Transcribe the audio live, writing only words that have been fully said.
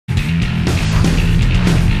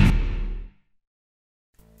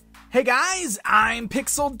Hey guys, I'm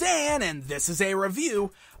Pixel Dan, and this is a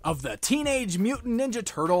review of the Teenage Mutant Ninja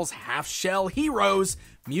Turtles Half-Shell Heroes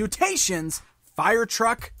Mutations Fire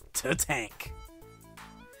Truck to Tank.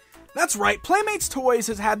 That's right, Playmates Toys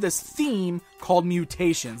has had this theme called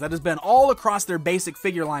Mutations that has been all across their basic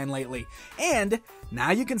figure line lately, and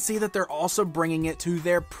now you can see that they're also bringing it to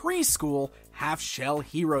their preschool Half-Shell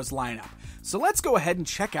Heroes lineup. So let's go ahead and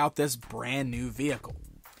check out this brand new vehicle.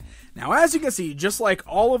 Now, as you can see, just like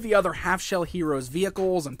all of the other Half-Shell Heroes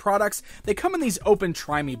vehicles and products, they come in these open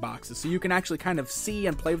Try-Me boxes, so you can actually kind of see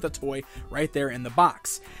and play with the toy right there in the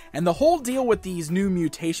box. And the whole deal with these new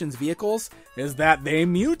Mutations vehicles is that they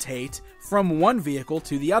mutate from one vehicle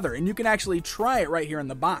to the other, and you can actually try it right here in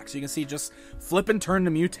the box. You can see just flip and turn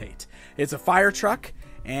to mutate. It's a fire truck,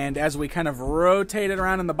 and as we kind of rotate it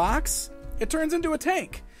around in the box, it turns into a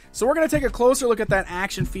tank. So we're going to take a closer look at that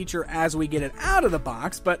action feature as we get it out of the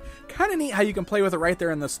box, but kind of neat how you can play with it right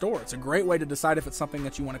there in the store. It's a great way to decide if it's something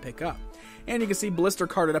that you want to pick up. And you can see blister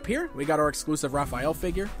carded up here. We got our exclusive Raphael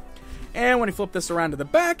figure. And when you flip this around to the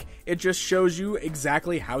back, it just shows you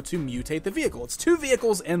exactly how to mutate the vehicle. It's two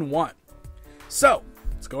vehicles in one. So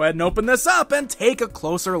let's go ahead and open this up and take a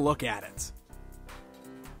closer look at it.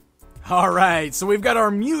 Alright, so we've got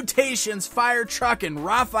our Mutations fire truck and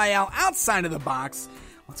Raphael outside of the box.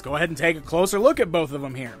 Let's go ahead and take a closer look at both of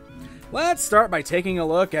them here. Let's start by taking a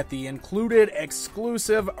look at the included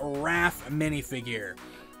exclusive Raph minifigure.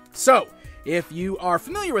 So, if you are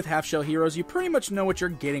familiar with Half-Shell Heroes, you pretty much know what you're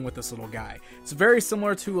getting with this little guy. It's very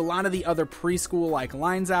similar to a lot of the other preschool-like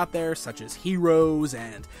lines out there, such as Heroes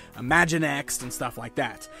and Imaginext and stuff like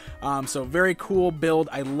that. So very cool build.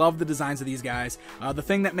 I love the designs of these guys. The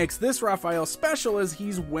thing that makes this Raphael special is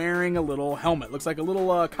he's wearing a little helmet. Looks like a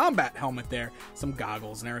little combat helmet there. Some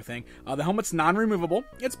goggles and everything. The helmet's non-removable.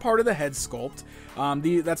 It's part of the head sculpt.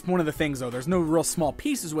 That's one of the things, though. There's no real small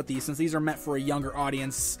pieces with these, since these are meant for a younger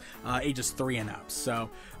audience, ages 3 and up. So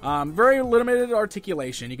very limited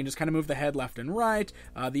articulation. You can just kind of move the head left and right.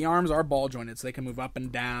 The arms are ball jointed, so they can move up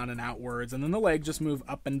and down and outwards, and then the legs just move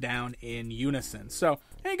up and down in unison. So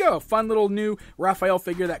there you go, fun little new Raphael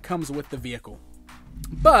figure that comes with the vehicle.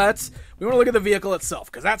 But we want to look at the vehicle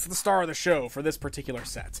itself, because that's the star of the show for this particular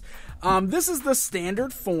set. This is the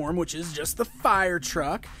standard form, which is just the fire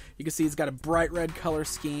truck. You can see it's got a bright red color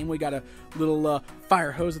scheme. We got a little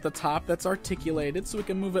fire hose at the top that's articulated, so we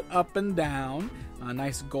can move it up and down. A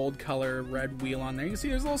nice gold color red wheel on there. You can see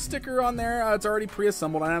there's a little sticker on there. It's already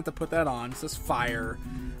pre-assembled. I don't have to put that on. It says fire.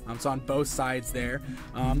 It's on both sides there.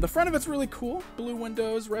 The front of it's really cool. Blue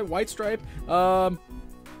windows, red, white stripe.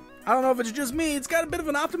 I don't know if it's just me. It's got a bit of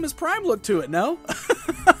an Optimus Prime look to it, no?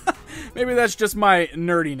 Maybe that's just my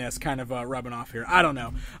nerdiness kind of rubbing off here. I don't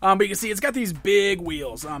know. But you can see it's got these big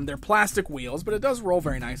wheels. They're plastic wheels, but it does roll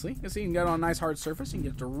very nicely. You can see you can get it on a nice hard surface. You can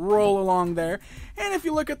get it to roll along there. And if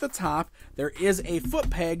you look at the top, there is a foot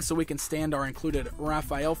peg, so we can stand our included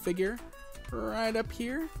Raphael figure right up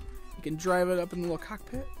here. You can drive it up in the little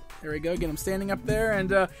cockpit. There we go, get him standing up there,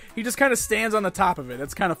 and he just kind of stands on the top of it.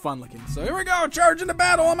 It's kind of fun looking. So here we go, charging to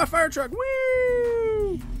battle on my fire truck.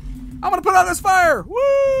 Woo! I'm going to put out this fire.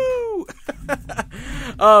 Woo!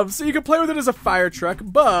 So you can play with it as a fire truck,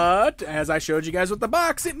 but as I showed you guys with the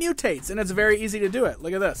box, it mutates, and it's very easy to do it.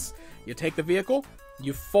 Look at this. You take the vehicle,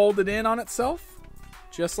 you fold it in on itself,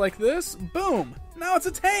 just like this. Boom! Now it's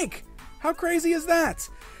a tank. How crazy is that?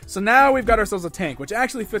 So now we've got ourselves a tank, which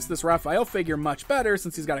actually fits this Raphael figure much better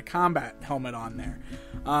since he's got a combat helmet on there.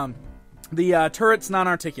 The turret's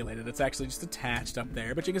non-articulated. It's actually just attached up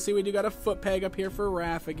there. But you can see we do got a foot peg up here for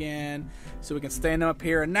Raph again. So we can stand him up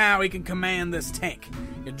here, and now we can command this tank.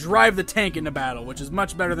 You drive the tank into battle, which is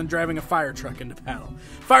much better than driving a fire truck into battle.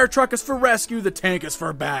 Fire truck is for rescue, the tank is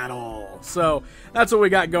for battle. So that's what we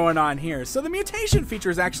got going on here. So the mutation feature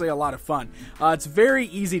is actually a lot of fun. It's very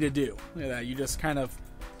easy to do. Look at that. You just kind of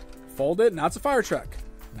fold it. Now it's a fire truck.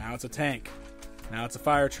 Now it's a tank. Now it's a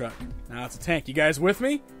fire truck. Now it's a tank. You guys with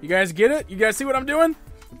me? You guys get it? You guys see what I'm doing?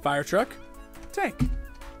 Fire truck, tank.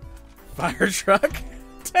 Fire truck,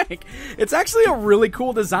 tank. It's actually a really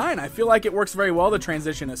cool design. I feel like it works very well. The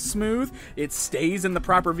transition is smooth. It stays in the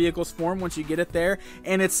proper vehicle's form once you get it there.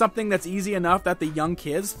 And it's something that's easy enough that the young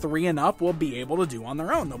kids, 3 and up, will be able to do on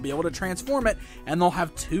their own. They'll be able to transform it, and they'll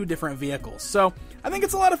have 2 different vehicles. So I think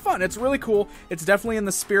it's a lot of fun. It's really cool. It's definitely in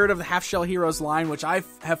the spirit of the Half-Shell Heroes line, which I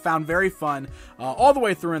have found very fun all the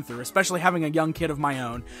way through and through, especially having a young kid of my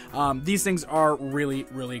own. These things are really,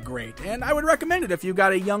 really great. And I would recommend it if you've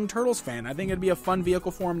got a young Turtles fan. I think it'd be a fun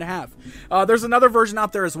vehicle for for him to have. There's another version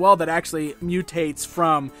out there as well that actually mutates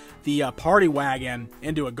from the party wagon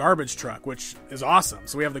into a garbage truck, which is awesome.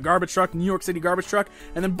 So we have the garbage truck, New York City garbage truck,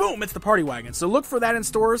 and then boom, it's the party wagon. So look for that in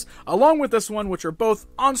stores, along with this one, which are both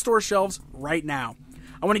on store shelves right now.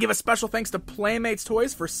 I want to give a special thanks to Playmates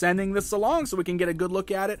Toys for sending this along so we can get a good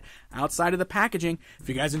look at it outside of the packaging. If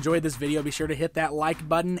you guys enjoyed this video, be sure to hit that like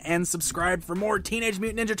button and subscribe for more Teenage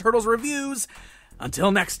Mutant Ninja Turtles reviews.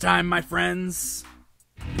 Until next time, my friends.